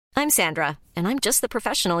I'm Sandra, and I'm just the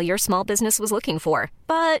professional your small business was looking for.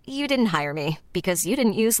 But you didn't hire me because you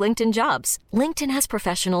didn't use LinkedIn Jobs. LinkedIn has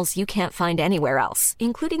professionals you can't find anywhere else,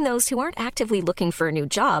 including those who aren't actively looking for a new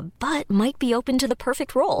job, but might be open to the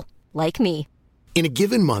perfect role, like me. In a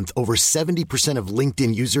given month, over 70% of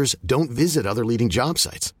LinkedIn users don't visit other leading job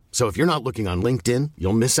sites. So if you're not looking on LinkedIn,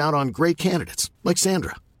 you'll miss out on great candidates like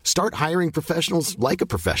Sandra. Start hiring professionals like a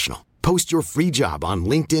professional. Post your free job on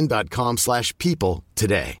linkedin.com/people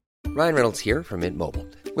today. Ryan Reynolds here from Mint Mobile.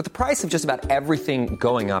 With the price of just about everything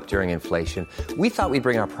going up during inflation, we thought we'd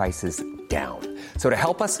bring our prices down. So to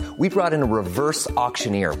help us, we brought in a reverse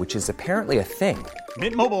auctioneer, which is apparently a thing.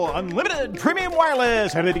 Mint Mobile Unlimited Premium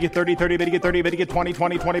Wireless. How to get 30, 30, bit to get 30, bit to get 20,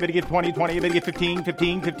 20, 20, bit to get 20, 20, bit to get 15,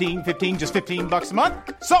 15, 15, 15, just $15 a month?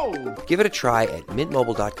 Sold! Give it a try at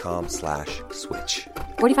mintmobile.com/switch.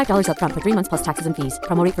 $45 up front for 3 months plus taxes and fees.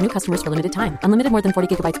 Promo rate for new customers for limited time. Unlimited more than 40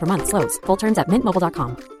 gigabytes per month. Slows full terms at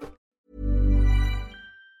mintmobile.com.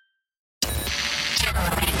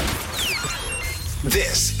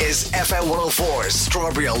 This is FM 104's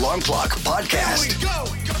Strawberry Alarm Clock Podcast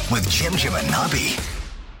with Jim and Nobby.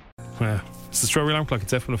 It's the Strawberry Alarm Clock.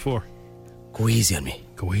 It's F104. Go easy on me.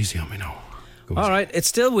 Go easy on me now. All right, it's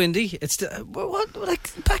still windy. It's still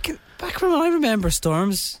back from when I remember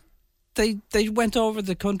storms. They went over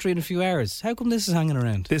the country in a few hours. How come this is hanging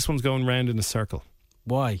around? This one's going round in a circle.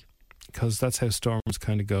 Why? Because that's how storms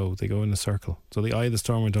kind of go. They go in a circle. So the eye of the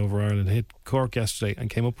storm went over Ireland, hit Cork yesterday, and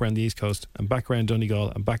came up around the east coast and back around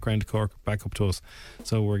Donegal and back around to Cork, back up to us.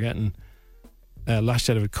 So we're getting lashed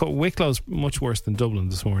out of it. Wicklow's much worse than Dublin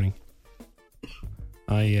this morning.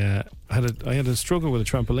 I had a struggle with a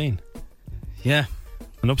trampoline. Yeah,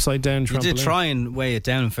 an upside down trampoline. You did try and weigh it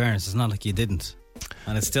down. In fairness, it's not like you didn't,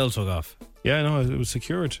 and it still took off. Yeah, no, it was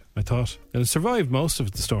secured, I thought. And it survived most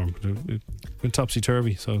of the storm. It went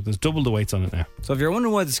topsy-turvy, so there's double the weights on it now. So if you're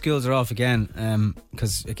wondering why the schools are off again,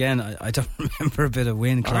 because, again, I don't remember a bit of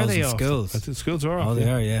wind closing schools. The schools are off. Oh, they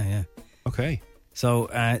are, yeah. Okay. So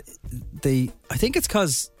I think it's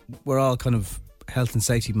because we're all kind of health and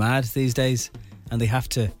safety mad these days, and they have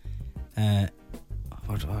to...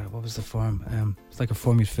 what was the form? It's like a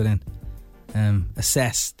form you'd fill in.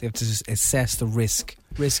 Assess. They have to just assess the risk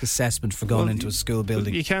assessment for going into a school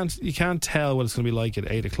building. You can't tell what it's going to be like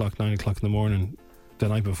at 8 o'clock, 9 o'clock in the morning the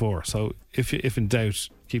night before. So if in doubt,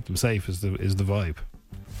 keep them safe is the vibe.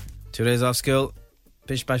 2 days off school,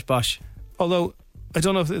 bish bash bosh. Although I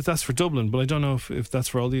don't know if that's for Dublin, but I don't know if that's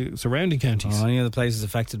for all the surrounding counties. Any of the places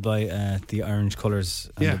affected by the orange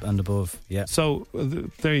colours and above. Yeah. So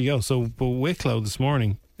there you go. So but Wicklow this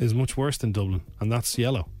morning is much worse than Dublin, and that's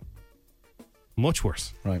yellow. Much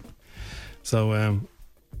worse. Right. So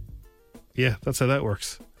yeah, that's how that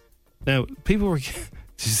works. Now people were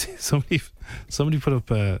somebody put up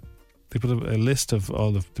a list of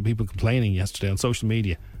all of the people complaining yesterday on social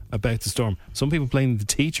media about the storm. Some people blaming the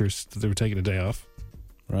teachers that they were taking a day off.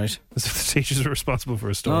 Right. As if the teachers are responsible for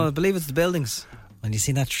a storm. No, I believe it's the buildings. When you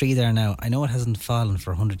see that tree there now, I know it hasn't fallen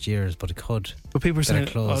for 100 years, but it could. But people are saying,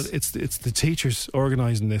 it's the teachers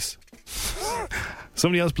organising this.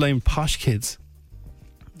 Somebody else blamed posh kids.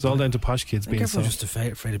 It's all down to posh kids being soft. Everyone's just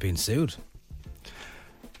afraid of being sued.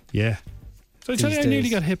 Yeah. So I tell you, I nearly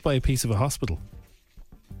got hit by a piece of a hospital.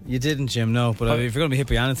 You didn't, Jim, no. But if you're going to be hit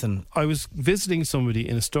by anything... I was visiting somebody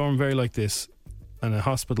in a storm very like this and a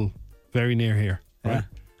hospital very near here. Right? Yeah.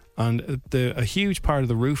 And a huge part of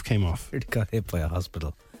the roof came off. You got hit by a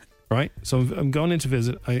hospital. Right? So I'm going in to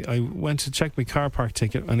visit. I went to check my car park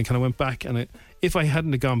ticket and I kind of went back. And if I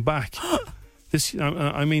hadn't have gone back...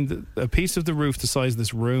 a piece of the roof the size of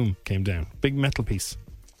this room came down. Big metal piece.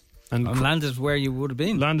 And landed where you would have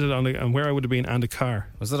been? Landed on where I would have been and a car.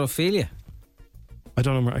 Was that Ophelia? I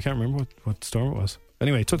don't know. I can't remember what storm it was.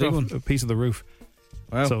 Anyway, it took off a piece of the roof.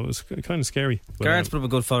 Wow. So it was kind of scary. Guards put up a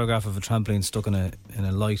good photograph of a trampoline stuck in a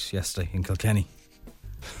light yesterday in Kilkenny.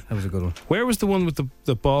 That was a good one. Where was the one with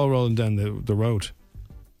the ball rolling down the road?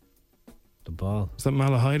 The ball? Was that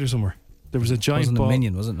Malahide or somewhere? There was a giant wasn't ball. A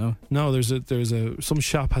Minion, was it? No, there's some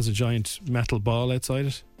shop has a giant metal ball outside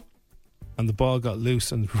it, and the ball got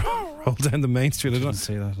loose and rolled down the main street. I didn't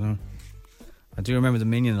see that. No, I do remember the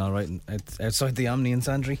Minion all right outside the Omni in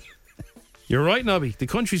Sandry. You're right, Nobby. The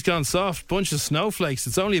country's gone soft. Bunch of snowflakes.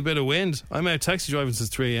 It's only a bit of wind. I'm out taxi driving since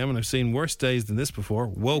 3 a.m. and I've seen worse days than this before.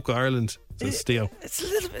 Woke Ireland, says Theo. It's a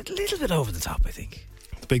little bit over the top, I think.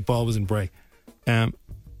 The big ball was in Bray.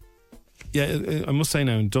 Yeah, I must say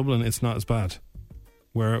now in Dublin it's not as bad.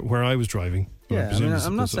 Where I was driving. Yeah,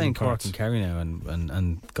 I'm not saying Cork and Kerry now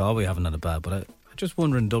and Galway haven't had it bad, but I just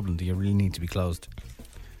wonder in Dublin, do you really need to be closed?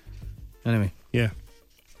 Anyway. Yeah.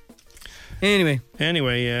 Anyway,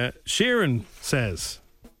 Sheeran says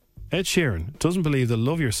Ed Sheeran doesn't believe that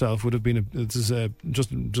Love Yourself would have been this is a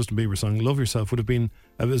Justin Bieber song. Love Yourself would have been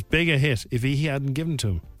as big a hit if he hadn't given it to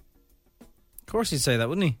him. Of course he'd say that,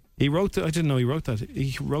 wouldn't he? He wrote I didn't know he wrote that.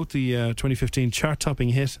 He wrote the 2015 chart-topping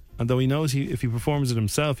hit, and though he knows if he performs it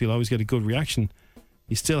himself, he'll always get a good reaction,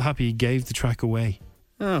 he's still happy he gave the track away.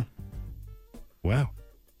 Oh. Wow.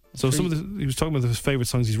 So he was talking about his favourite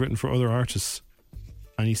songs he's written for other artists,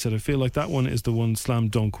 and he said, I feel like that one is the one slam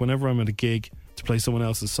dunk. Whenever I'm at a gig to play someone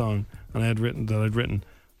else's song and I'd written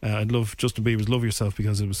I'd love Justin Bieber's Love Yourself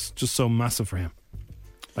because it was just so massive for him.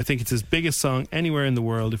 I think it's his biggest song anywhere in the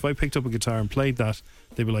world. If I picked up a guitar and played that,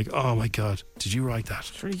 they'd be like, oh my God, did you write that?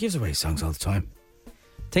 Sure, he gives away songs all the time.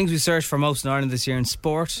 Things we searched for most in Ireland this year in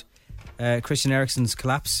sport. Christian Eriksen's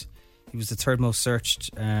collapse. He was the third most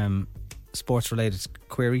searched sports related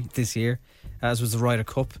query this year, as was the Ryder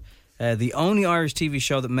Cup. The only Irish TV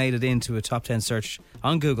show that made it into a top 10 search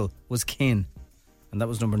on Google was Kin, and that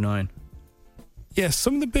was number 9. Yes,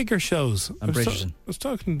 some of the bigger shows. And Bridgerton. I was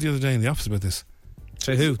talking the other day in the office about this.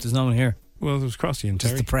 So who? There's no one here. Well, there was Crossy and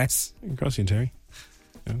Terry. Just the press. Crossy and Terry.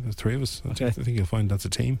 Yeah, there's 3 of us. Okay. I think you'll find that's a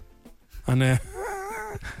team. And we're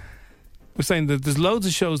saying that there's loads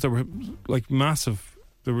of shows that were like massive.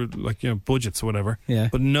 There were like, budgets or whatever. Yeah.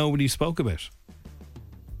 But nobody spoke about.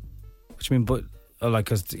 What do you mean? But I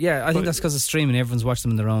think that's because of streaming. Everyone's watched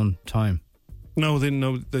them in their own time. No, they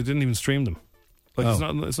didn't even stream them. Like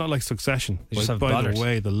it's not like Succession. They just Like, have by bothered. the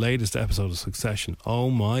way, the latest episode of Succession. Oh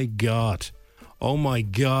my God.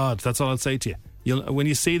 That's all I'll say to you. When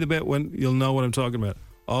you see the bit, you'll know what I'm talking about.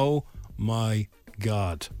 Oh my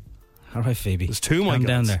God. All right, Phoebe. There's 2 my Calm gods.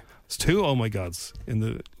 down there. There's 2 oh my gods in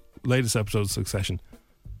the latest episode of Succession.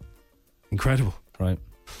 Incredible. Right.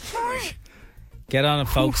 Get on it,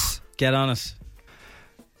 folks. Get on it.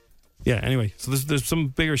 Yeah. Anyway, so there's some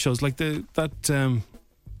bigger shows like a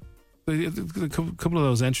couple of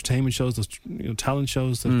those entertainment shows, those talent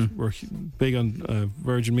shows that were big on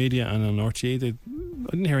Virgin Media and on RTE. I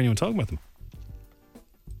didn't hear anyone talking about them.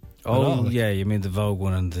 Oh, yeah, you mean the Vogue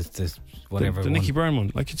one and the whatever the one. Nicky Byrne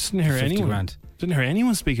one. Like, you just didn't hear 50 anyone. grand. Didn't hear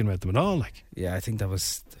anyone speaking about them at all. Like, Yeah, I think that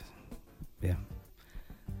was... Yeah.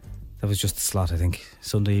 That was just the slot, I think.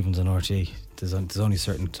 Sunday evenings on RTE. There's only a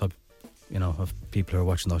certain type, of people who are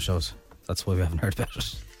watching those shows. That's why we haven't heard about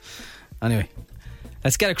it. Anyway,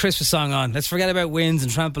 let's get a Christmas song on. Let's forget about winds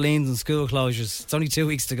and trampolines and school closures. It's only 2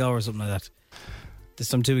 weeks to go or something like that. This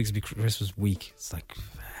time 2 weeks will be Christmas week. It's like,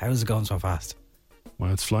 how's it going so fast?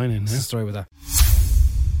 well, it's flying in. What's Yeah. the story with that?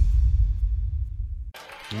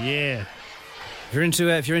 Yeah. If you're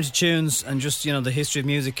into tunes and just the history of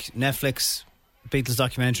music, Netflix, Beatles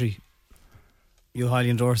documentary, you highly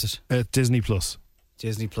endorse it. Disney Plus.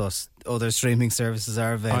 Disney Plus, other streaming services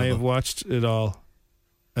are available. I have watched it all.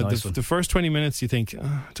 Nice one. The first 20 minutes you think,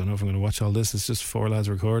 I don't know if I'm going to watch all this. It's just 4 lads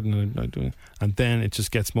recording and then it just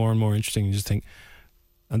gets more and more interesting. You just think,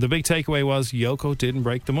 and the big takeaway was Yoko didn't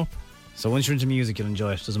break them up. So once you're into music, you'll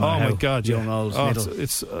enjoy it. Doesn't matter Oh my God, young, yeah. old, middle.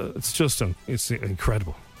 It's just it's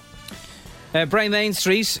incredible. Bray Main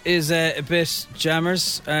Street is a bit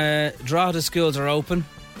jammers. Drogheda schools are open.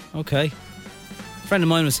 Okay. A friend of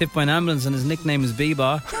mine was hit by an ambulance and his nickname is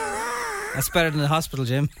B-Ball. That's better than the hospital,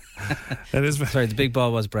 Jim. That is Sorry, the big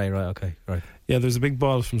ball was Bray, right? Okay, right. Yeah, there's a big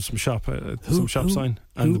ball from some shop sign,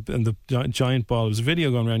 and the giant ball. There was a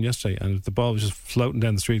video going around yesterday, and the ball was just floating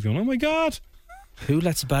down the street, going, "Oh my God!" Who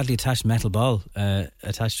lets a badly attached metal ball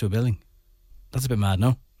attached to a building? That's a bit mad,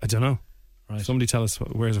 no? I don't know. Right. Somebody tell us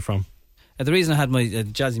where's it from. The reason I had my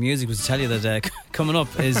jazzy music was to tell you that coming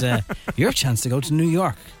up is your chance to go to New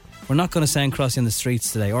York. We're not going to send Crossy on the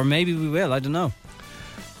streets today, or maybe we will. I don't know.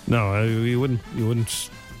 No, you wouldn't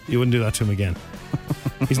do that to him again.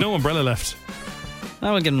 He's no umbrella left.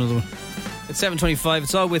 I will get another one. It's 7:25.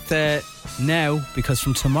 It's all with now, because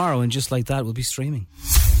from tomorrow and just like that, we'll be streaming.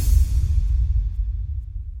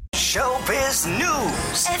 Showbiz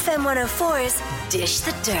News FM 104's Dish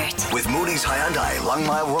the Dirt. with Mooney's Hyundai, Long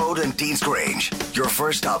Mile Road and Dean's Grange. Your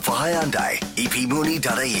first stop for Hyundai,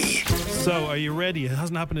 epmooney.ie. So, are you ready? It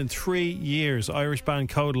hasn't happened in 3 years. Irish band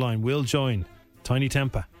Codeline will join Tiny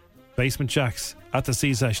Tempa, Basement Jacks at the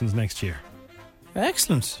C Sessions next year.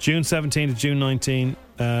 Excellent. June 17 to June 19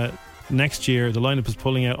 next year. The lineup is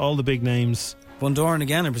pulling out all the big names. Bundoran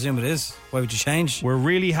again, I presume it is. Why would you change? We're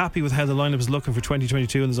really happy with how the lineup is looking for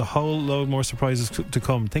 2022, and there's a whole load more surprises to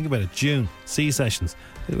come. Think about it. June, C Sessions,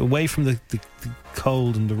 away from the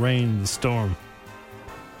cold and the rain and the storm.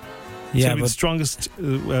 It's gonna be the strongest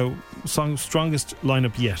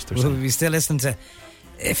lineup yet. they're Will saying. we be still listening to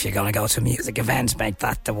if you're going to go to a music event, make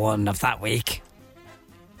that the one of that week?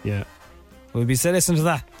 Yeah. Will we be still listening to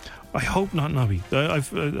that? I hope not, Nobby.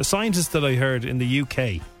 I've a scientist that I heard in the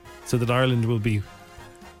UK so that Ireland will be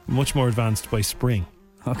much more advanced by spring.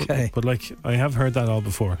 Okay. But like, I have heard that all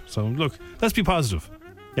before. So look, let's be positive.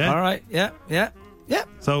 Yeah? All right. Yeah.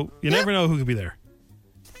 So you never know who could be there.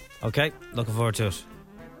 Okay. Looking forward to it.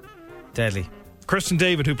 Deadly. Kirsten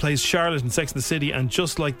David, who plays Charlotte in Sex and the City, and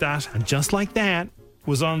just like that,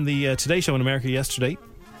 was on the Today Show in America yesterday,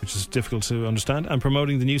 which is difficult to understand, and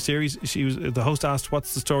promoting the new series. The host asked,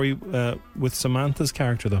 what's the story with Samantha's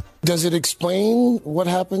character, though? Does it explain what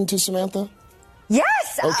happened to Samantha?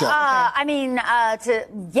 Yes. Okay.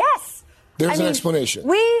 Yes. There's an explanation.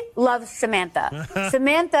 We love Samantha.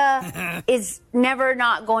 Samantha is never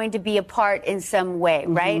not going to be a part in some way,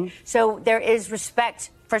 right? Mm-hmm. So there is respect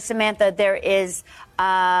for Samantha. There is,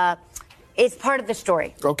 it's part of the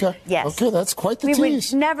story. Okay. Yes. Okay, that's quite the tease. We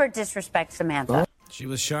would never disrespect Samantha. She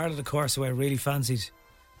was Charlotte, of course, who I really fancied,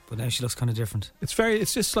 but now she looks kind of different.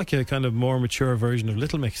 It's just like a kind of more mature version of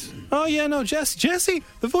Little Mix. Oh yeah, no, Jessie,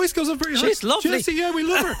 the voice goes up very high. She's lovely. Jessie, yeah, we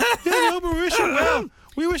love her. Yeah, we love her. We wish her well.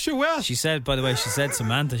 We wish her well. She said, by the way,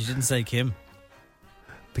 Samantha. She didn't say Kim.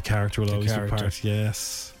 The character will always be part.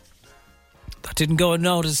 Yes. That didn't go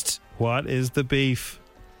unnoticed. What is the beef?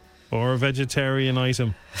 Or a vegetarian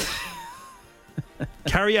item?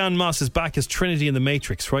 Carrie-Anne Moss is back as Trinity in The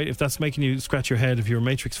Matrix, right? If that's making you scratch your head, if you're a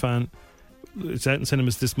Matrix fan, it's out in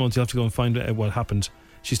cinemas this month. You'll have to go and find out what happened.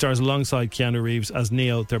 She stars alongside Keanu Reeves as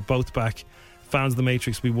Neo. They're both back. Fans of The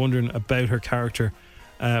Matrix will be wondering about her character,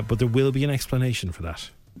 but there will be an explanation for that.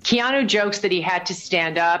 Keanu jokes that he had to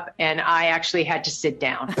stand up, and I actually had to sit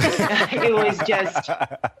down. It was just...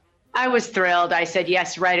 I was thrilled. I said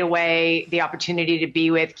yes right away. The opportunity to be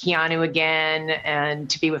with Keanu again and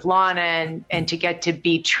to be with Lana and to get to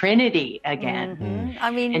be Trinity again. Mm-hmm.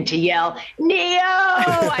 I mean, and to yell, Neo!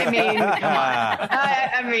 I mean, come on.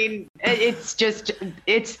 I mean, it's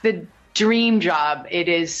the dream job. It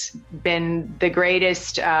has been the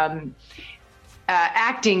greatest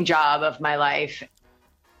acting job of my life.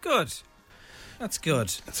 Good. That's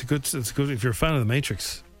good. It's good if you're a fan of The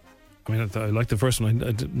Matrix. I mean, I like the first one.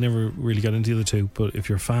 I never really got into the other two, but if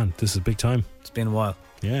you're a fan, this is big time. It's been a while.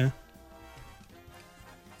 Yeah.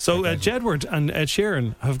 So Jedward and Ed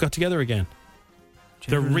Sheeran have got together again.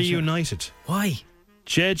 They're reunited. Why?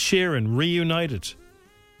 Jed Sheeran reunited.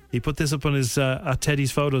 He put this up on his at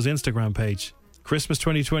Teddy's Photos Instagram page. Christmas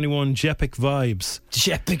 2021 Jepic vibes.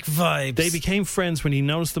 Jepic vibes. They became friends when he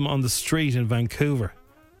noticed them on the street in Vancouver,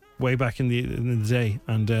 way back in the day,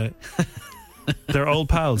 and. They're old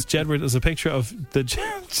pals. Jedward is a picture of the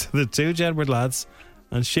two Jedward lads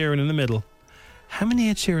and Sheeran in the middle. How many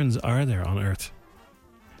Ed Sheerans are there on Earth?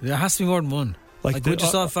 There has to be more than one. Like we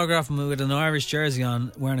just saw a photograph of him with an Irish jersey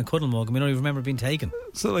on, wearing a cuddle mug, and we don't even remember being taken.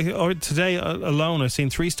 So, today alone, I've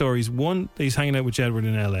seen 3 stories. One that he's hanging out with Jedward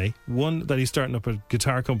in LA. One that he's starting up a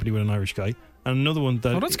guitar company with an Irish guy, and another one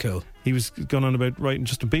that that's cool. He was going on about writing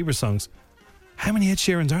Justin Bieber songs. How many Ed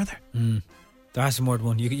Sheerans are there? There has to be more than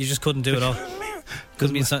one. You just couldn't do it all.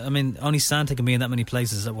 Only Santa can be in that many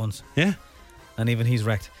places at once. Yeah. And even he's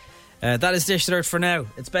wrecked. That is Dish the Dirt for now.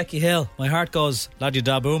 It's Becky Hill. My heart goes, lad you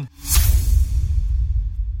da boom.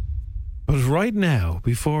 But right now,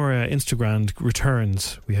 before Instagram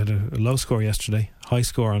returns, we had a low score yesterday, high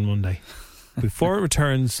score on Monday. Before it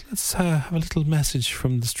returns, let's have a little message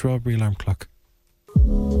from the Strawberry Alarm Clock.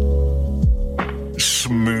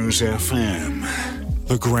 Smooth FM.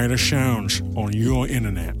 The greatest sounds on your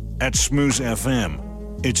internet. At Smooth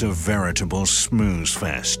FM, it's a veritable smooze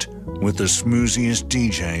fest with the smooziest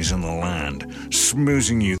DJs in the land,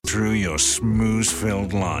 smoozing you through your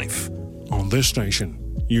smooze-filled life. On this station,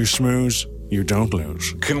 you smooze, you don't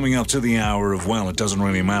lose. Coming up to the hour of, well, it doesn't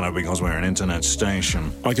really matter because we're an internet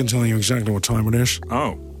station. I can tell you exactly what time it is.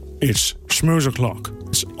 Oh. It's Smooze O'Clock.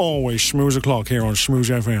 It's always Smooze O'Clock here on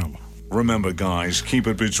Smooze FM. Remember, guys, keep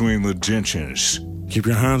it between the ditches. Keep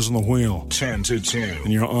your hands on the wheel. 10 to 2.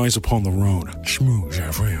 And your eyes upon the road. Smooze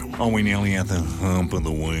FM. Are we nearly at the hump of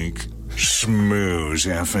the week? Smooze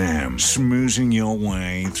FM. Smoozing your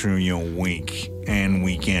way through your week and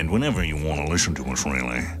weekend. Whenever you want to listen to us,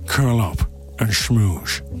 really. Curl up and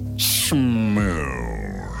smooze. Smooze.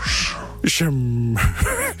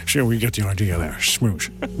 Sure, we get the idea there. Smooze.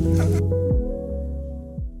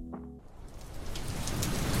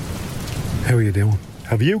 How are you doing?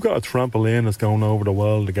 Have you got a trampoline that's going over the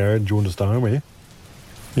wall of the garden during the storm, are you?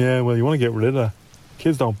 Yeah, well, you want to get rid of that.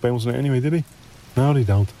 Kids don't bounce on it anyway, do they? No, they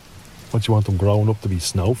don't. What, you want them growing up to be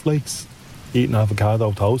snowflakes? Eating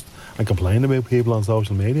avocado toast and complaining about people on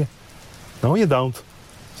social media? No, you don't.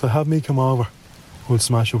 So have me come over. We'll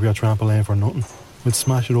smash up your trampoline for nothing. We'll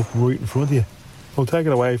smash it up right in front of you. We'll take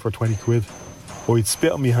it away for 20 quid. I'd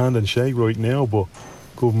spit on my hand and shake right now, but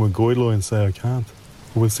government guidelines say I can't.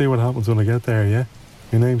 We'll see what happens when I get there, yeah?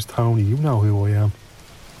 Your name's Tony. You know who I am.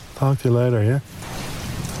 Talk to you later, yeah?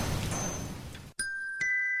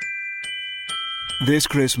 This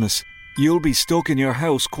Christmas, you'll be stuck in your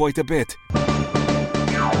house quite a bit.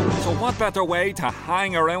 So what better way to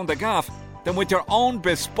hang around the gaff than with your own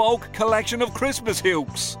bespoke collection of Christmas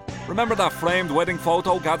hooks? Remember that framed wedding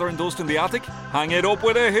photo gathering dust in the attic? Hang it up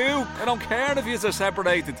with a hook. I don't care if you're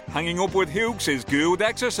separated. Hanging up with hooks is good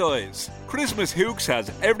exercise. Christmas Hooks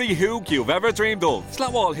has every hook you've ever dreamed of.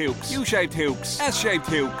 Slat wall hooks, U-shaped hooks, S-shaped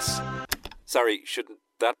hooks. Sorry, shouldn't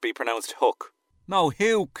that be pronounced hook? No,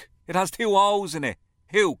 hook. It has 2 O's in it.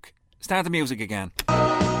 Hook. Start the music again.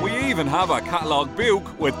 We even have a catalogue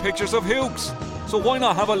book with pictures of hooks. So why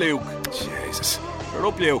not have a look? Jesus. You're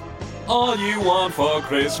up, you. All you want for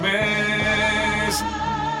Christmas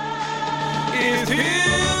is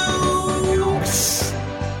hooks.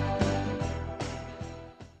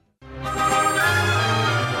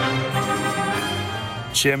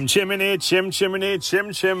 Chim Chimney, Chim Chimney,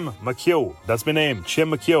 Chim Chim McHugh. That's my name,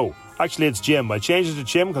 Chim McHugh. Actually, it's Jim. I changed it to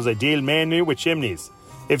Chim because I deal mainly with chimneys.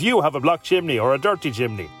 If you have a blocked chimney or a dirty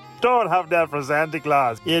chimney, don't have that for Santa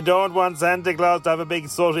Claus. You don't want Santa Claus to have a big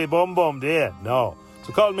sooty bum, do you? No.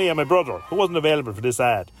 So call me and my brother, who wasn't available for this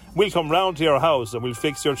ad. We'll come round to your house and we'll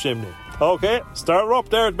fix your chimney. Okay, start her up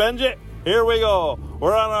there, Benji. Here we go.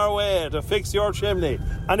 We're on our way to fix your chimney.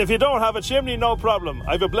 And if you don't have a chimney, no problem.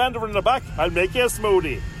 I've a blender in the back. I'll make you a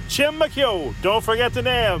smoothie. Chim McHugh. Don't forget the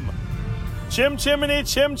name. Chim Chimney,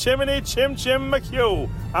 Chim Chimney, Chim Chim McHugh.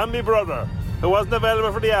 And my brother, who wasn't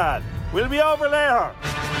available for the ad. We'll be over later.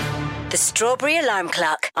 The Strawberry Alarm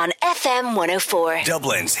Clock on FM 104.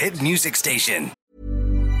 Dublin's hit music station.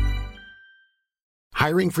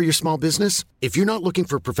 Hiring for your small business? If you're not looking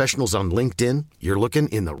for professionals on LinkedIn, you're looking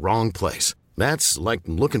in the wrong place. That's like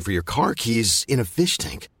looking for your car keys in a fish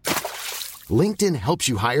tank. LinkedIn helps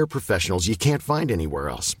you hire professionals you can't find anywhere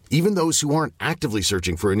else, even those who aren't actively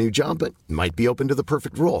searching for a new job but might be open to the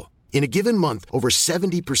perfect role. In a given month, over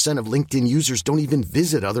 70% of LinkedIn users don't even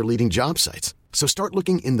visit other leading job sites. So start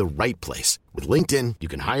looking in the right place. With LinkedIn, you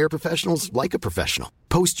can hire professionals like a professional.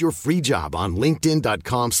 Post your free job on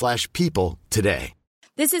linkedin.com/people today.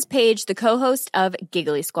 This is Paige, the co-host of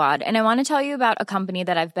Giggly Squad, and I want to tell you about a company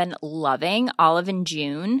that I've been loving, Olive &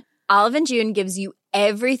 June. Olive & June gives you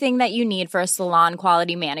everything that you need for a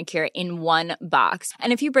salon-quality manicure in one box.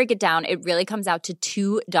 And if you break it down, it really comes out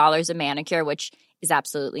to $2 a manicure, which is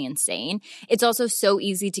absolutely insane. It's also so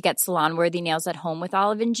easy to get salon-worthy nails at home with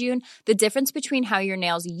Olive & June. The difference between how your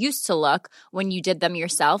nails used to look when you did them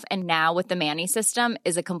yourself and now with the Mani system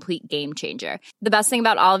is a complete game changer. The best thing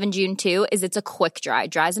about Olive & June, too, is it's a quick dry.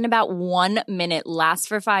 Dries in about 1 minute, lasts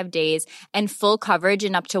for 5 days, and full coverage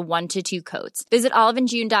in up to 1 to 2 coats. Visit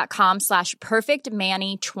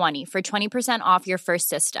oliveandjune.com/perfectmani20 for 20% off your first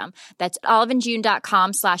system. That's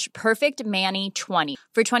oliveandjune.com/perfectmani20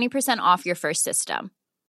 for 20% off your first system.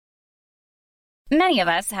 Many of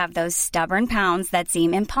us have those stubborn pounds that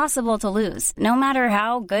seem impossible to lose, no matter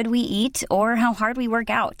how good we eat or how hard we work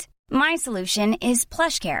out. My solution is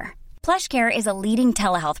PlushCare. PlushCare is a leading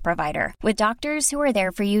telehealth provider with doctors who are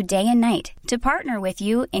there for you day and night to partner with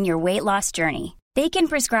you in your weight loss journey. They can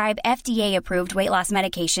prescribe FDA-approved weight loss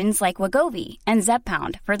medications like Wegovy and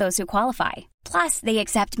Zepbound for those who qualify. Plus, they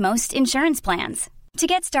accept most insurance plans. To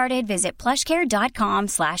get started, visit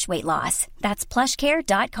plushcare.com/weightloss. That's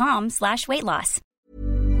plushcare.com/weightloss.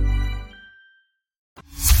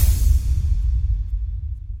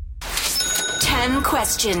 Ten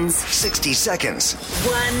questions. 60 seconds.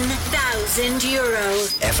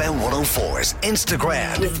 €1,000. FM 104's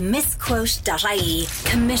Instagram. With misquote.ie.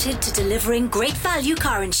 Committed to delivering great value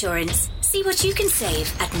car insurance. See what you can save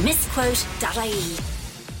at misquote.ie.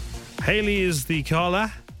 Hayley is the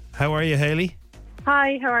caller. How are you, Hayley?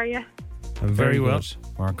 Hi, how are you? I'm very well. Good.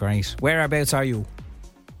 We're great. Whereabouts are you?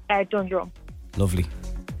 Dundrum. Lovely.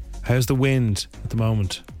 How's the wind at the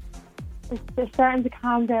moment? It's starting to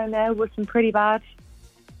calm down now, but it's pretty bad.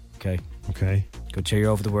 Okay. Good to hear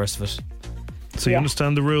you're over the worst of it. So you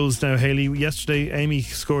understand the rules now, Hayley. Yesterday, Amy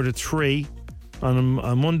scored a 3. On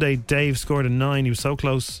Monday, Dave scored a 9. He was so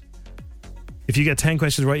close. If you get 10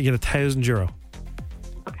 questions right, you get €1,000.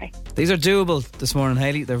 Okay. These are doable this morning,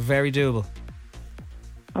 Hayley. They're very doable.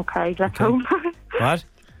 Okay, let's hope. What?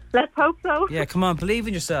 Let's hope so. Yeah, come on. Believe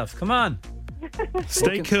in yourself. Come on.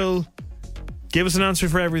 Stay cool. Give us an answer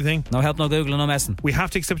for everything. No help, no Google, no messing. We have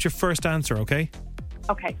to accept your first answer, okay?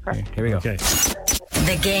 Okay, perfect. Here we go. Okay.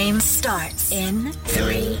 The game starts in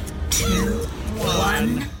 3, 2,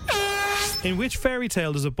 1. In which fairy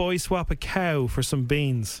tale does a boy swap a cow for some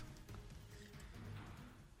beans?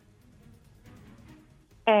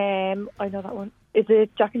 I know that one. Is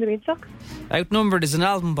it Jack and the Beanstalk? Outnumbered is an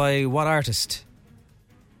album by what artist?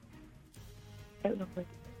 Outnumbered.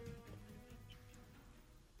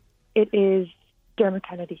 It is Dermot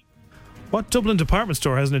Kennedy. What Dublin department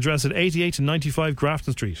store has an address at 88 and 95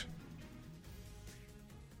 Grafton Street?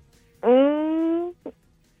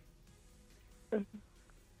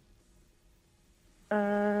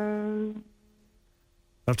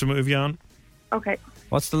 Have to move you on. Okay.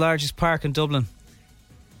 What's the largest park in Dublin?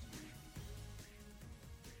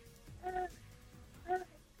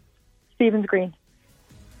 Stephen's Green.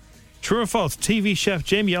 True or false? TV chef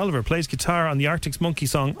Jamie Oliver plays guitar on the Arctic Monkey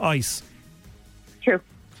song Ice. True.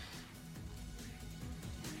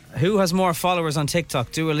 Who has more followers on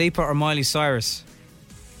TikTok, Dua Lipa or Miley Cyrus?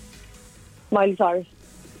 Miley Cyrus.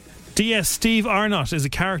 DS Steve Arnott is a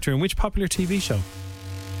character in which popular TV show?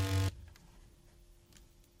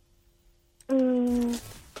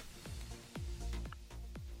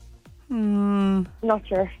 Not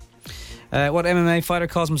sure. What MMA fighter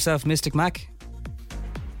calls himself Mystic Mac?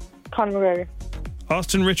 Conor McGregor.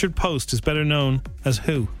 Austin Richard Post is better known as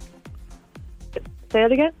who? Say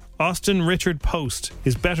it again? Austin Richard Post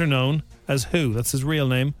is better known as who? That's his real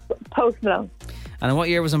name. Post Malone. And in what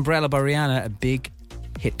year was Umbrella by Rihanna a big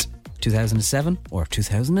hit? 2007 or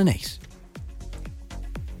 2008?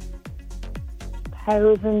 I'm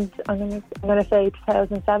going to say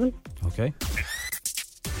 2007. Okay.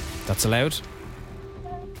 That's allowed.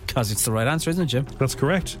 Because it's the right answer, isn't it, Jim? That's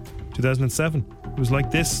correct. 2007. It was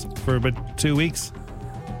like this for about 2 weeks.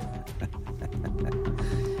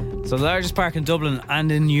 So the largest park in Dublin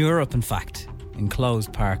and in Europe, in fact,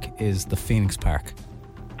 enclosed park, is the Phoenix Park.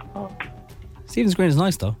 Oh. Stephen's Green is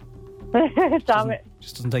nice, though. Damn it.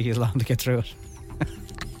 Just doesn't take you as long to get through it.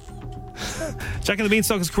 Jack and the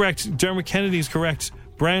Beanstalk is correct. Dermot Kennedy is correct.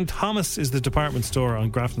 Brown Thomas is the department store on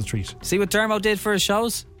Grafton Street. See what Dermot did for his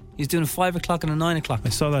shows? He's doing a 5 o'clock and a 9 o'clock. I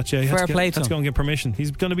saw that, yeah. Fair play to him. Let's go and get permission.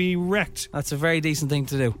 He's going to be wrecked. That's a very decent thing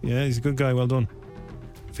to do. Yeah, he's a good guy. Well done.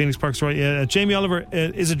 Phoenix Park's right. Yeah, Jamie Oliver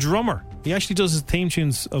is a drummer. He actually does his theme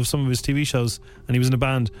tunes of some of his TV shows, and he was in a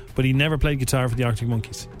band, but he never played guitar for the Arctic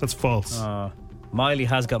Monkeys. That's false. Miley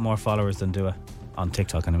has got more followers than Dua on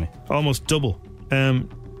TikTok, anyway. Almost double.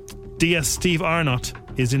 DS Steve Arnott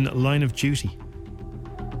is in Line of Duty.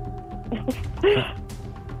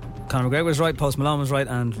 Conor McGregor was right, Post Malone was right,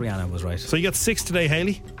 and Rihanna was right. So you got 6 today,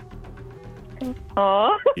 Hayley.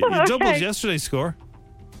 Oh, You doubled yesterday's score.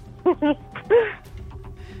 And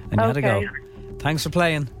you had to go. Thanks for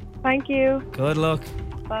playing. Thank you. Good luck.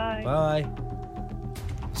 Bye. Bye.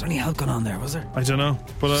 Was there any help going on there, was there? I don't know,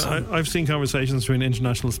 but I've seen conversations between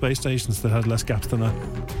international space stations that had less gaps than that.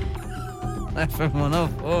 FM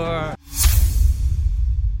 104.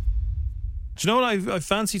 Do you know what I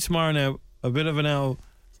fancy tomorrow now? A bit of an now.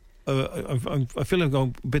 I feel like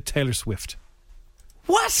going a bit Taylor Swift.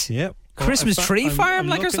 What? Yeah. Christmas tree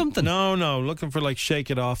farm, I'm or something? No, looking for like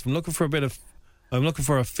Shake It Off. I'm looking for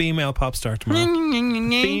a female pop star tomorrow.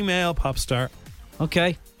 Female pop star.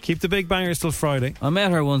 Okay. Keep the big bangers till Friday. I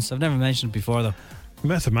met her once. I've never mentioned it before, though. You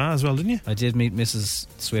met her ma as well, didn't you? I did meet Mrs.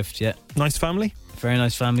 Swift, yeah. Nice family? Very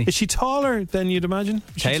nice family. Is she taller than you'd imagine?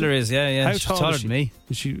 Taylor is, yeah. How She's tall taller is she?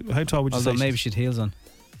 than me. How tall would you Although say? maybe she'd heels on.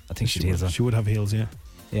 I think she'd heels on. She would have heels, yeah.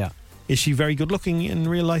 Yeah. Is she very good looking in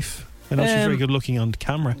real life? I know she's very good looking on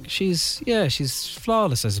camera. She's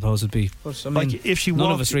flawless, I suppose would be. But I mean, like if she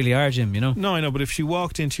none of us really are, Jim, you know? No, I know, but if she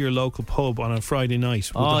walked into your local pub on a Friday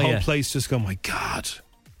night, would the whole place just go, my God?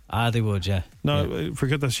 They would, yeah. No,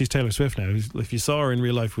 forget that she's Taylor Swift now. If you saw her in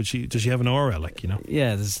real life, does she have an aura, like, you know?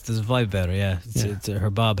 Yeah, there's a vibe about her, yeah. It's her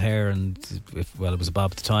bob hair, and it was a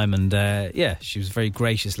bob at the time, and she was a very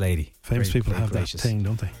gracious lady. Famous very, people very have gracious. that thing,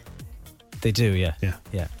 don't they? They do, yeah.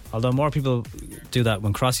 Yeah. Although more people do that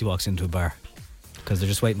when Crossy walks into a bar, because they're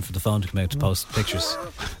just waiting for the phone to come out to post pictures.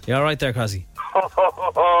 You all right there, Crossy?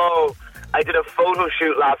 Oh, I did a photo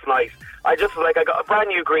shoot last night. I got a brand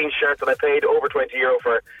new green shirt that I paid over €20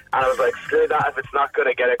 for, and I was like, screw that if it's not going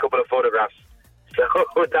to get a couple of photographs. So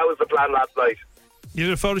that was the plan last night. You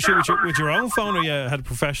did a photo shoot with your own phone, or you had a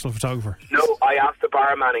professional photographer? No, I asked the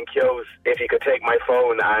barman in Kyo's if he could take my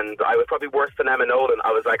phone, and I was probably worse than Emma Nolan.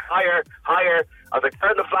 I was like, higher. I was like,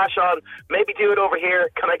 turn the flash on, maybe do it over here.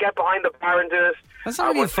 Can I get behind the bar and do it? That's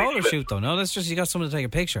not really a photo shoot, though, no? That's just you got someone to take a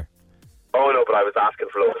picture. Oh, no, but I was asking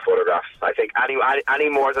for loads of photographs. I think any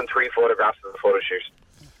more than 3 photographs is a photo shoot.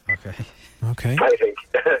 Okay. I think.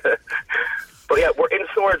 But yeah, we're in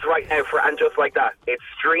Swords right now and just like that. It's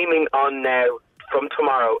streaming on now from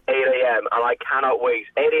tomorrow, 8 a.m, and I cannot wait.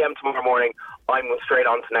 8 a.m. tomorrow morning, I'm going straight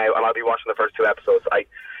on to now, and I'll be watching the first 2 episodes.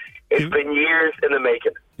 It's been years in the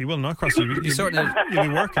making. You will not, Cross. You'll be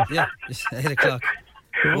working. Yeah, 8 o'clock.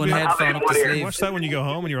 One headphone up the sleeve. Watch that when you go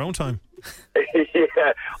home in your own time.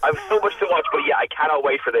 Yeah, I have so much to watch, but yeah, I cannot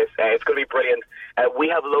wait for this. It's going to be brilliant. We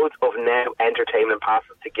have loads of Now entertainment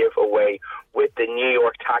passes to give away with the New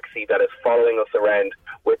York taxi that is following us around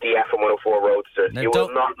with the FM 104 Roadsters. Now, you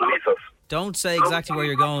will not miss us. Don't say exactly where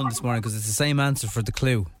you're going this morning because it's the same answer for the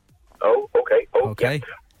clue. Oh, okay. Okay. Yeah.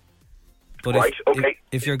 But Right,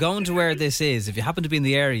 if you're going to where this is, if you happen to be in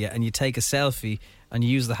the area and you take a selfie and you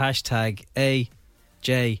use the hashtag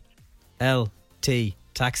AJLT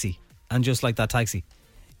taxi, and just like that taxi,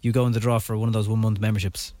 you go in the draw for one of those 1 month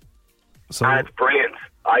memberships. And it's brilliant.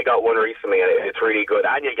 I got one recently and it's really good.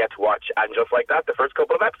 And you get to watch, and just like that, the first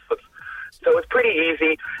couple of episodes. So it's pretty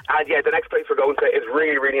easy. And yeah, the next place we're going to is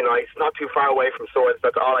really, really nice. Not too far away from Swords,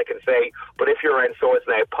 that's all I can say. But if you're around Swords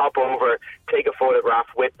now, pop over, take a photograph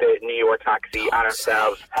with the New York taxi and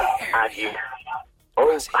ourselves. And you...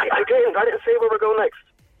 Oh, I didn't say where we're going next.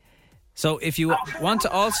 So if you want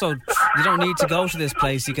to also, you don't need to go to this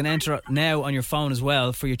place. You can enter now on your phone as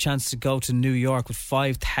well for your chance to go to New York with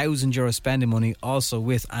 €5,000 spending money, also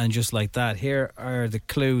with And Just Like That. Here are the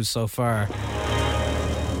clues so far.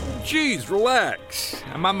 Jeez, relax.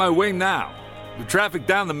 I'm on my way now. The traffic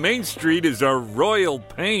down the main street is a royal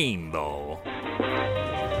pain, though.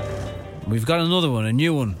 We've got another one, a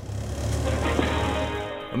new one.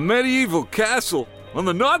 A medieval castle on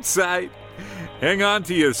the north side. Hang on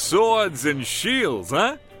to your swords and shields,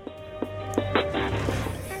 huh?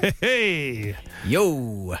 Hey!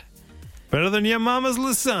 Yo! Better than your mama's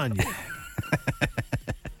lasagna.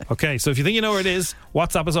 Okay, so if you think you know where it is,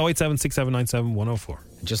 WhatsApp is 087-6797-104.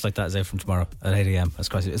 Just Like That is out from tomorrow at 8 a.m. That's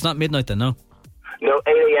crazy. It's not midnight then, no? No,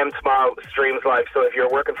 8 a.m. tomorrow, streams live. So if you're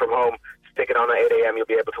working from home, stick it on at 8 a.m. You'll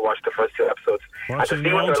be able to watch the first 2 episodes. Watch and to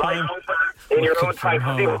see what they're like in your own time.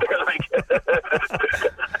 To see what they're like.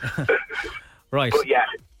 Right. But yeah,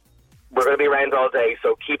 we're going to be around all day,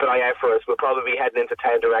 so keep an eye out for us. We'll probably be heading into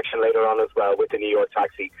town direction later on as well with the New York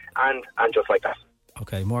taxi and Just Like That.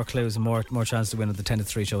 Okay, more clues and more chance to win at the 10 to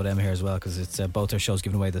 3 show with Emma here as well, because it's both our shows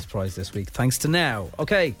giving away this prize this week. Thanks to Now.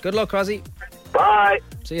 Okay, good luck, Rozzy. Bye.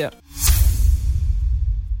 See ya.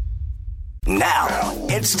 Now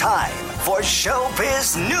it's time for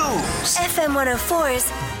Showbiz News. FM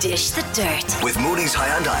 104's Dish the Dirt. With Mooney's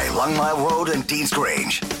Hyundai, Long Mile Road and Dean's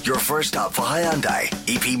Grange. Your first stop for Hyundai,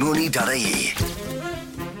 epmooney.ie.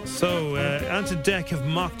 So, Ant and Dec have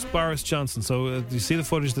mocked Boris Johnson. So, do you see the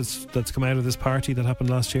footage that's come out of this party that happened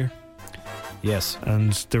last year? Yes.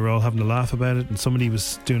 And they were all having a laugh about it, and somebody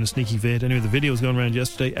was doing a sneaky vid. Anyway, the video was going around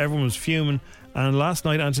yesterday. Everyone was fuming. And last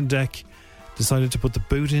night, Ant and Dec decided to put the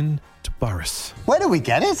boot in to Boris. Where do we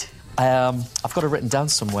get it? I've got it written down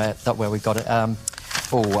somewhere, that where we got it.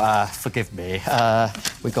 Forgive me.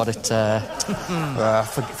 We got it.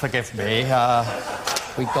 Forgive me.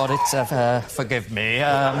 We got it. Forgive me.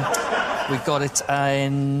 We got it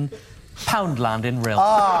in Poundland in Rill.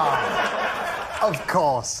 Of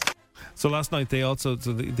course. So last night they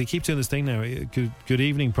keep doing this thing now. Good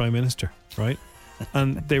evening, Prime Minister, right?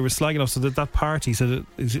 And they were slagging off. So that party, so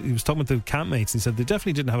he was talking with the campmates, and he said they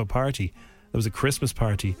definitely didn't have a party. There was a Christmas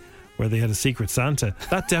party where they had a secret Santa.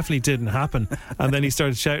 That definitely didn't happen. And then he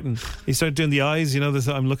started shouting. He started doing the eyes, this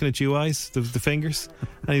I'm looking at you eyes, the fingers.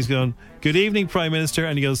 And he's going, good evening, Prime Minister.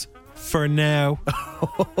 And he goes, for now.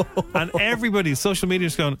 And everybody, social media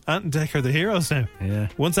is going, Ant and Dec are the heroes now. Yeah.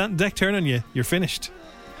 Once Ant and Dec turn on you, you're finished.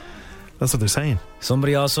 That's what they're saying.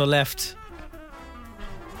 Somebody also left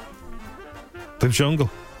the jungle,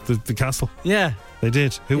 the castle. Yeah. They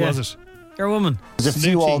did. Who was it? Your woman. There's a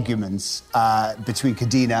few arguments between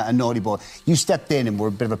Kadina and Naughty Boy. You stepped in and were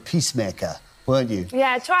a bit of a peacemaker, weren't you?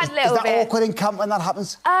 Yeah, I tried a little bit. Is that bit. awkward in camp when that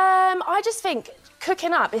happens? I just think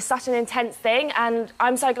cooking up is such an intense thing, and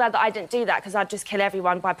I'm so glad that I didn't do that, because I'd just kill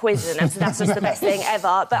everyone by poisoning them, so that's just the best thing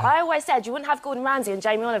ever. But I always said you wouldn't have Gordon Ramsay and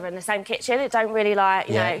Jamie Oliver in the same kitchen. It don't really, you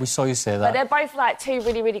know... we saw you say But that. they're both, two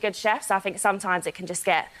really, really good chefs. I think sometimes it can just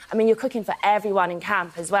get... I mean, you're cooking for everyone in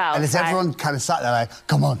camp as well. And is everyone kind of sat there like,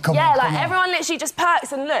 come on, yeah, everyone literally just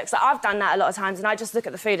perks and looks. I've done that a lot of times, and I just look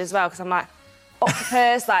at the food as well, because I'm like...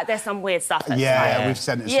 Octopus, there's some weird stuff. That's we've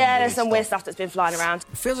said it. There's some weird stuff that's been flying around.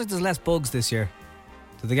 It feels like there's less bugs this year.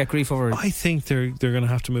 Did they get grief over it? I think they're going to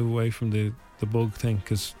have to move away from the bug thing,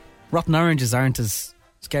 because rotten oranges aren't as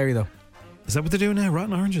scary though. Is that what they're doing now?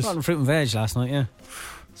 Rotten oranges? Rotten fruit and veg last night, yeah.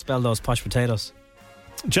 Spell those posh potatoes.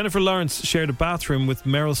 Jennifer Lawrence shared a bathroom with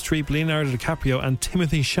Meryl Streep, Leonardo DiCaprio and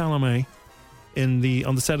Timothée Chalamet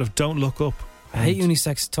on the set of Don't Look Up. I hate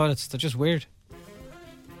unisex toilets. They're just weird.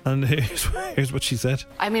 And here's what she said.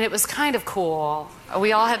 I mean, it was kind of cool.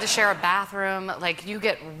 We all had to share a bathroom. Like, you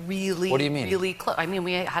get really, What do you mean? really close. I mean,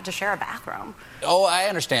 we had to share a bathroom. Oh, I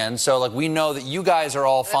understand. So, like, we know that you guys are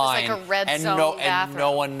all fine. It was like a red and zone bathroom. And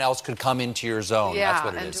no one else could come into your zone. Yeah, That's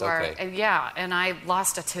what it and is. our- Okay. and yeah, and I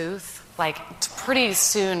lost a tooth, like, pretty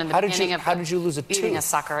soon in the How did beginning you- of how did you lose a eating a tooth?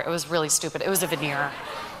 sucker. It was really stupid. It was a veneer.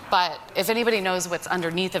 But if anybody knows what's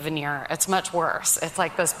underneath a veneer, it's much worse. It's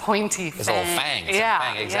like this pointy It's all fangs. It's a Yeah,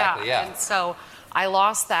 fang, exactly, yeah. And so I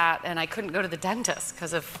lost that, and I couldn't go to the dentist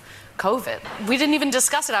because of COVID. We didn't even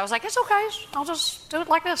discuss it. I was like, it's okay. I'll just do it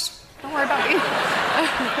like this. Don't worry about me.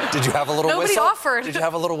 Did you have a little Nobody whistle? offered. Did you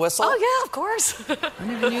have a little whistle? Oh, yeah, of course. I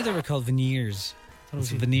never knew they were called veneers. I thought it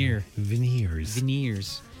was veneer.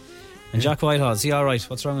 Veneers. And Jack Whitehall, is he all right?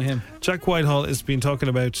 What's wrong with him? Jack Whitehall has been talking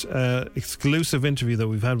about exclusive interview that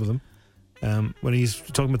we've had with him when he's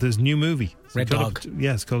talking about this new movie. Red Dog.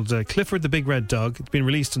 It's called Clifford the Big Red Dog. It's been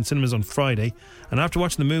released in cinemas on Friday. And after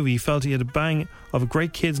watching the movie, he felt he had a bang of a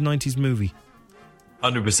great kids' 90s movie.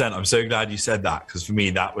 100%. I'm so glad you said that, because for me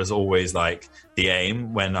that was always like the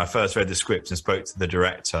aim. When I first read the script and spoke to the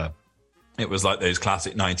director, it was like those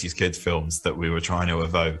classic 90s kids films that we were trying to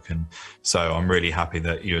evoke. And so I'm really happy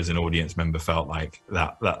that you as an audience member felt like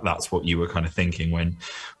that's what you were kind of thinking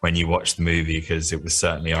when you watched the movie, because it was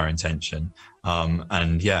certainly our intention.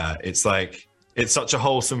 And yeah, it's like, it's such a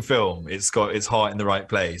wholesome film. It's got its heart in the right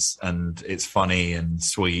place, and it's funny and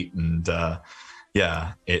sweet, and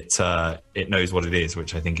it knows what it is,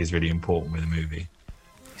 which I think is really important with a movie.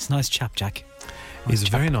 He's a nice chap, Jack. He's a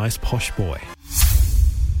very nice posh boy.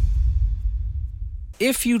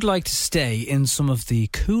 If you'd like to stay in some of the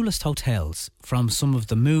coolest hotels from some of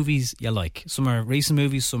the movies you like, some are recent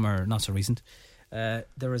movies, some are not so recent,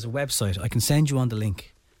 there is a website. I can send you on the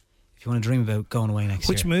link if you want to dream about going away next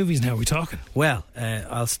year. Which movies now are we talking? Well,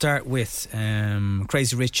 I'll start with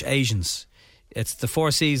Crazy Rich Asians. It's the Four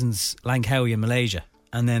Seasons Langkawi in Malaysia,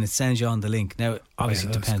 and then it sends you on the link. Now, obviously,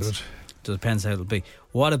 it depends. It depends how it'll be.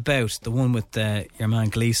 What about the one with your man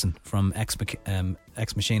Gleeson from Ex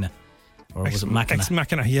Machina? Or was it Machina? Ex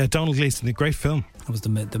Machina, yeah, Donald Gleeson, a great film. It was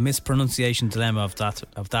the mispronunciation dilemma of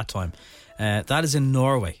that time. That is in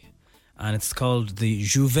Norway, and it's called the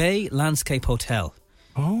Juvet Landscape Hotel.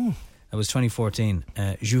 Oh. It was 2014.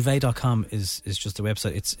 Juvet.com is just the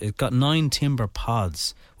website. It's got 9 timber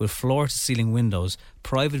pods with floor-to-ceiling windows,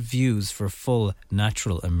 private views for full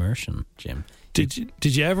natural immersion, Jim. Did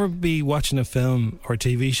you ever be watching a film or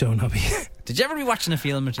TV show, Nobby? Did you ever be watching a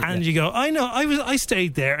film? And you go, I know, I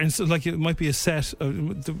stayed there, and so like it might be a set,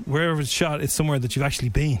 wherever it's shot, it's somewhere that you've actually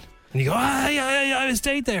been, and you go, I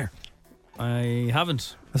stayed there. I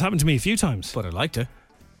haven't. It's happened to me a few times, but I'd like to.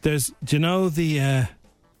 Do you know the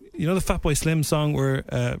Fatboy Slim song where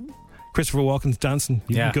Christopher Walken's dancing?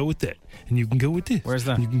 You can go with it, and you can go with it. Where's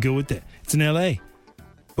that? You can go with it. It's in LA.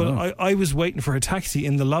 But I was waiting for a taxi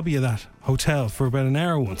in the lobby of that hotel for about an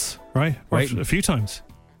hour once, right? A few times.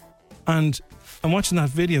 And I'm watching that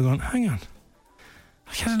video going, hang on.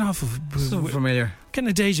 I get an awful... So familiar. Getting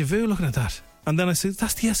a deja vu looking at that. And then I said,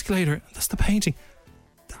 that's the escalator. That's the painting.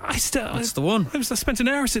 That's the one. I spent an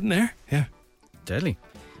hour sitting there. Yeah. Deadly.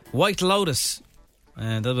 White Lotus.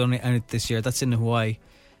 That'll be only out this year. That's in Hawaii.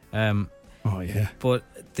 Oh, yeah. But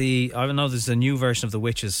I know there's a new version of The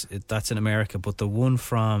Witches. That's in America. But the one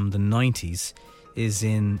from the 90s is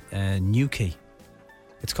in Newquay.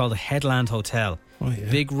 It's called the Headland Hotel. Oh,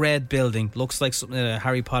 yeah. Big red building. Looks like something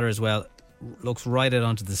Harry Potter as well. Looks right out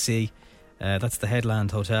onto the sea. That's the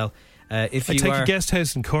Headland Hotel. I take a guest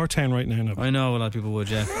house in Cortown right now. I know a lot of people would,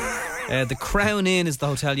 yeah. The Crown Inn is the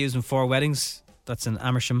hotel used in 4 weddings. That's in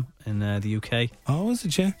Amersham in the UK. Oh, is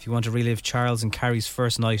it, yeah? If you want to relive Charles and Carrie's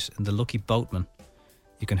first night in the Lucky Boatman,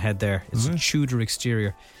 you can head there. It's a Tudor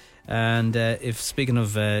exterior. And if speaking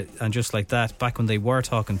of, and just like that, back when they were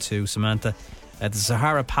talking to Samantha, the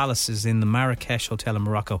Sahara Palace is in the Marrakesh Hotel in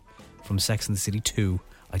Morocco from Sex and the City 2.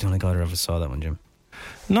 I don't think either of us saw that one, Jim.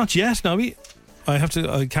 Not yet, Nobby. I have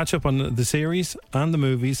to catch up on the series and the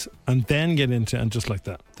movies and then get into and just like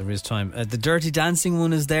that. There is time. The Dirty Dancing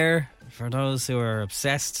one is there for those who are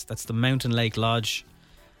obsessed. That's the Mountain Lake Lodge.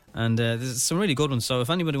 And there's some really good ones. So if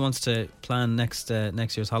anybody wants to plan next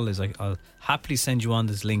year's holidays, I'll happily send you on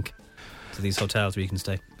this link to these hotels where you can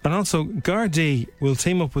stay. And also, Gardaí will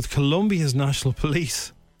team up with Colombia's National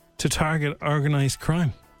Police to target organised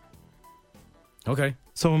crime. Okay.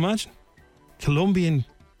 So imagine Colombian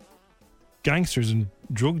gangsters and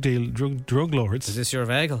drug lords. Is this your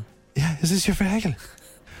vehicle? Yeah, is this your vehicle?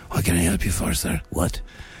 What can I help you for, sir? What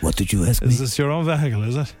did you ask me? Is this your own vehicle,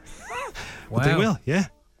 is it? Wow. But they will, yeah.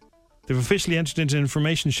 They've officially entered into an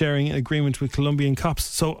information sharing agreement with Colombian cops.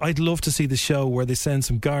 So I'd love to see the show where they send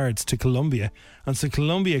some guards to Colombia and some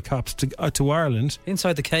Colombia cops to Ireland.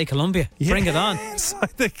 Inside the K Colombia. Yeah, Bring it on. Inside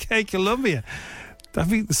the K Colombia.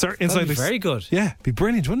 That'd be very good. Yeah, be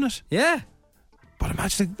brilliant, wouldn't it? Yeah. But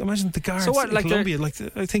imagine the guards So what, in like Colombia.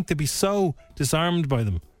 I think they'd be so disarmed by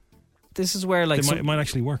them. This is where it might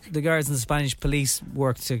actually work. The guards and the Spanish police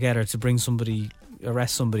work together to bring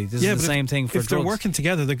arrest somebody. This is the same thing for if drugs. they're working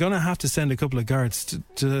together, they're going to have to send a couple of guards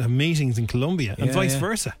to meetings in Colombia and vice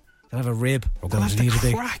versa. They'll have a rib. We're They'll going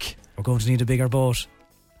to need a bigger boat.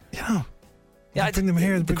 You know. Yeah, bring them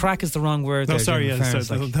here. The crack is the wrong word. No, there, sorry. Jim, Yeah,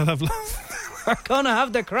 they'll have. We're going to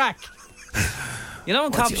have the crack. You know,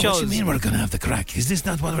 in cop shows. What do you mean we're going to have the crack? Is this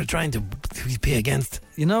not what we're trying to be against?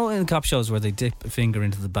 You know, in cop shows where they dip a finger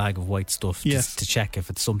into the bag of white stuff to check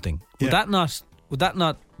if it's something. Would that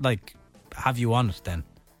not like have you on it then?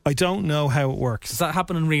 I don't know how it works. Does that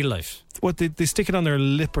happen in real life? What they stick it on their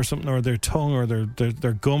lip or something, or their tongue, or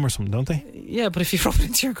their gum or something, don't they? Yeah, but if you rub it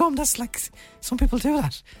into your gum, that's like some people do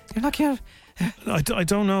that. You're not going to. I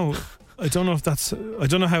don't know. I don't know if that's. I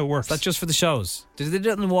don't know how it works. Is that just for the shows? Did they do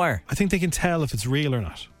it on the wire? I think they can tell if it's real or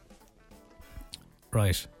not.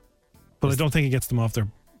 Right. But I don't think it gets them off their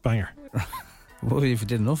banger. Well, if you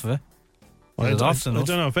did enough of it. I don't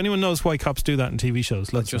know. If anyone knows why cops do that in TV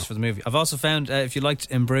shows, let's just for the movie. I've also found, if you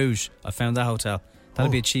liked In Bruges, I found that hotel.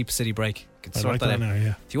 That'd be a cheap city break. Could sort that out. Now,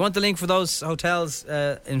 yeah. If you want the link for those hotels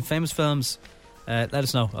in famous films, let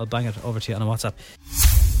us know. I'll bang it over to you on a WhatsApp.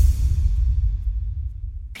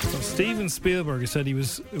 So Steven Spielberg said it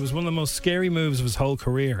was one of the most scary moves of his whole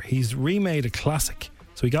career. He's remade a classic.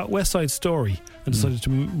 So he got West Side Story and decided to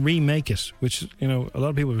remake it, which, you know, a lot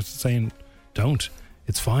of people were saying, don't.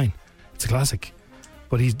 It's fine. It's a classic.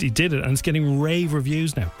 But he did it, and it's getting rave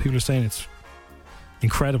reviews now. People are saying it's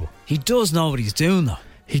incredible. He does know what he's doing, though.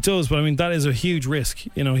 He does, but I mean, that is a huge risk.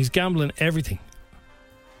 You know, he's gambling everything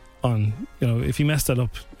on, you know, if he messed that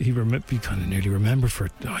up, he'd be kind of nearly remembered for,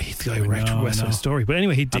 he's the guy who wrecked West Side Story. But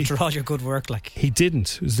anyway, after all your good work, like. He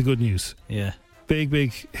didn't, is the good news. Yeah.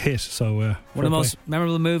 Big hit. So one of the most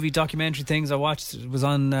memorable documentary things I watched was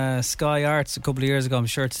on Sky Arts a couple of years ago. I'm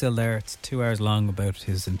sure it's still there. It's 2 hours long about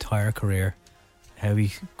his entire career, how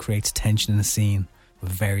he creates tension in a scene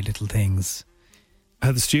with very little things.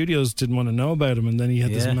 How the studios didn't want to know about him, and then he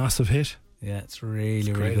had this massive hit. Yeah, it's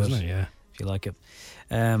really great, good, isn't it? Yeah, if you like it.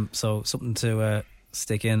 So something to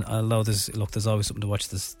stick in. Although there's always something to watch.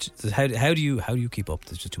 How do you keep up?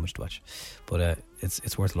 There's just too much to watch, but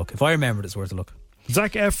it's worth a look. If I remember it, it's worth a look.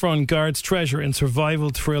 Zac Efron guards treasure in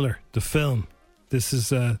survival thriller, the film. This is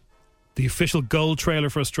the official gold trailer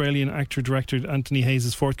for Australian actor-director Anthony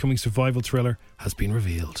Hayes' forthcoming survival thriller has been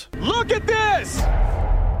revealed. Look at this!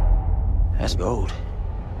 That's gold.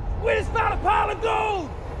 We just found a pile of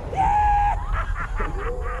gold!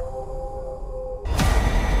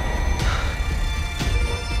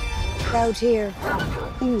 Out here,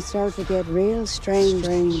 things start to get real strange.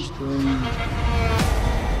 Who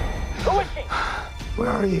is she? Where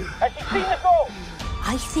are you? Has she seen the gold?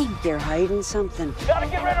 I think they're hiding something. Gotta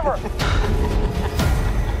get rid of her.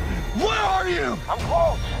 Where are you? I'm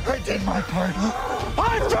close. I did my part.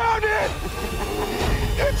 I found it!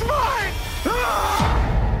 It's mine!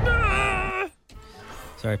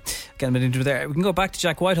 Sorry, getting a bit into there. We can go back to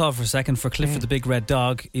Jack Whitehall for a second for Clifford the Big Red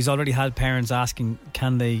Dog. He's already had parents asking,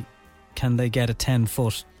 can they get a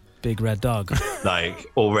 10-foot big red dog? Like,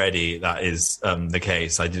 already that is the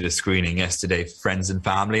case. I did a screening yesterday for friends and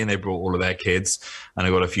family, and they brought all of their kids, and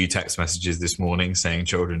I got a few text messages this morning saying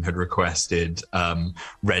children had requested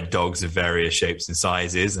red dogs of various shapes and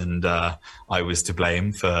sizes, and I was to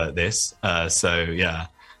blame for this. So yeah,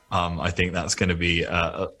 I think that's going to be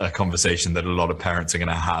a conversation that a lot of parents are going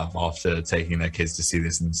to have after taking their kids to see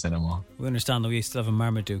this in the cinema. We understand that we still have a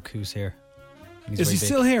Marmaduke who's here. Is he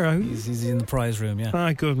still here? He's in the prize room, yeah.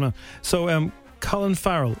 Ah, good man. So Colin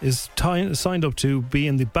Farrell is signed up to be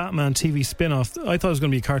in the Batman TV spin-off. I thought it was going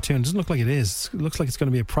to be a cartoon. It doesn't look like it is. It looks like it's going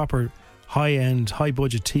to be a proper high-end,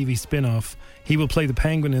 high-budget TV spin-off. He will play the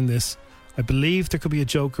Penguin in this. I believe there could be a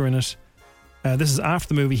Joker in it. This is after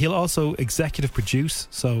the movie. He'll also executive produce.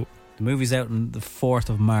 So the movie's out on the 4th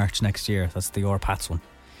of March next year. That's the Pats one.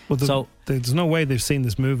 Well, there's no way they've seen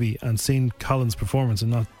this movie and seen Colin's performance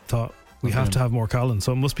and not thought, we have to have more Colin,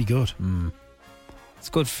 so it must be good. It's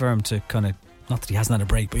good for him to kind of, not that he hasn't had a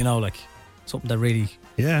break, but you know, like something that really,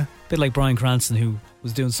 a bit like Bryan Cranston, who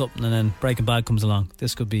was doing something and then Breaking Bad comes along.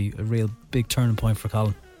 This could be a real big turning point for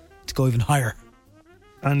Colin to go even higher.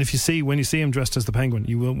 And when you see him dressed as the Penguin,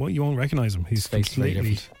 you won't recognise him. He's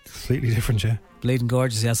completely different. Yeah, Bleeding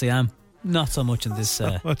gorgeous, yes I am. Not so much in this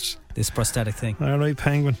this prosthetic thing. All right,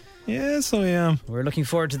 Penguin. Yes, I am. We're looking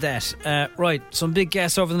forward to that. Right, some big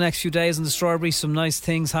guests over the next few days on the Strawberry. Some nice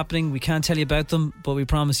things happening. We can't tell you about them, but we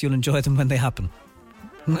promise you'll enjoy them when they happen.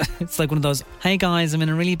 It's like one of those, hey guys, I'm in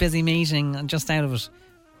a really busy meeting, I'm just out of it.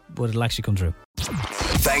 But it'll actually come true.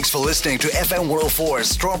 Thanks for listening to FM 104's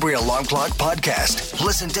Strawberry Alarm Clock podcast.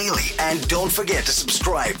 Listen daily and don't forget to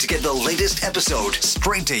subscribe to get the latest episode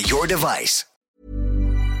straight to your device.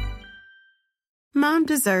 Mom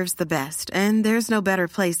deserves the best, and there's no better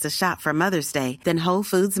place to shop for Mother's Day than Whole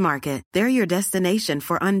Foods Market. They're your destination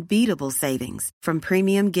for unbeatable savings, from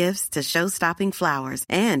premium gifts to show-stopping flowers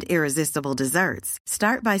and irresistible desserts.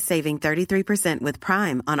 Start by saving 33% with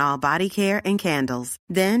Prime on all body care and candles.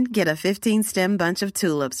 Then get a 15-stem bunch of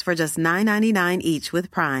tulips for just $9.99 each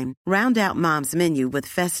with Prime. Round out Mom's menu with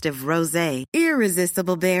festive rosé,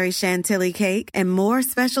 irresistible berry chantilly cake, and more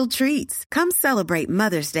special treats. Come celebrate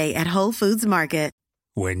Mother's Day at Whole Foods Market.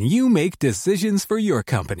 When you make decisions for your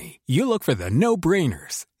company, you look for the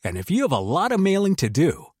no-brainers. And if you have a lot of mailing to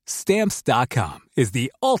do, Stamps.com is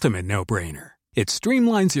the ultimate no-brainer. It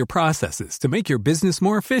streamlines your processes to make your business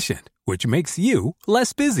more efficient, which makes you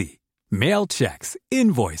less busy. Mail checks,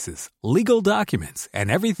 invoices, legal documents,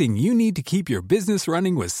 and everything you need to keep your business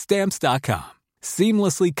running with Stamps.com.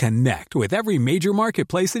 Seamlessly connect with every major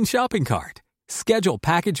marketplace and shopping cart. Schedule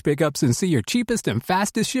package pickups and see your cheapest and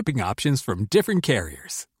fastest shipping options from different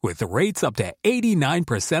carriers, with rates up to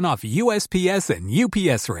 89% off USPS and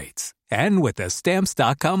UPS rates. And with the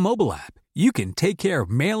Stamps.com mobile app, you can take care of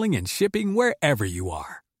mailing and shipping wherever you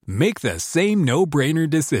are. Make the same no-brainer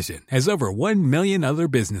decision as over 1 million other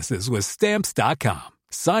businesses with Stamps.com.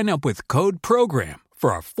 Sign up with code PROGRAM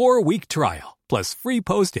for a 4-week trial, plus free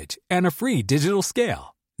postage and a free digital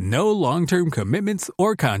scale. No long-term commitments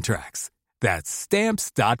or contracts. That's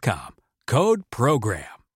Stamps.com. Code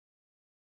PROGRAM.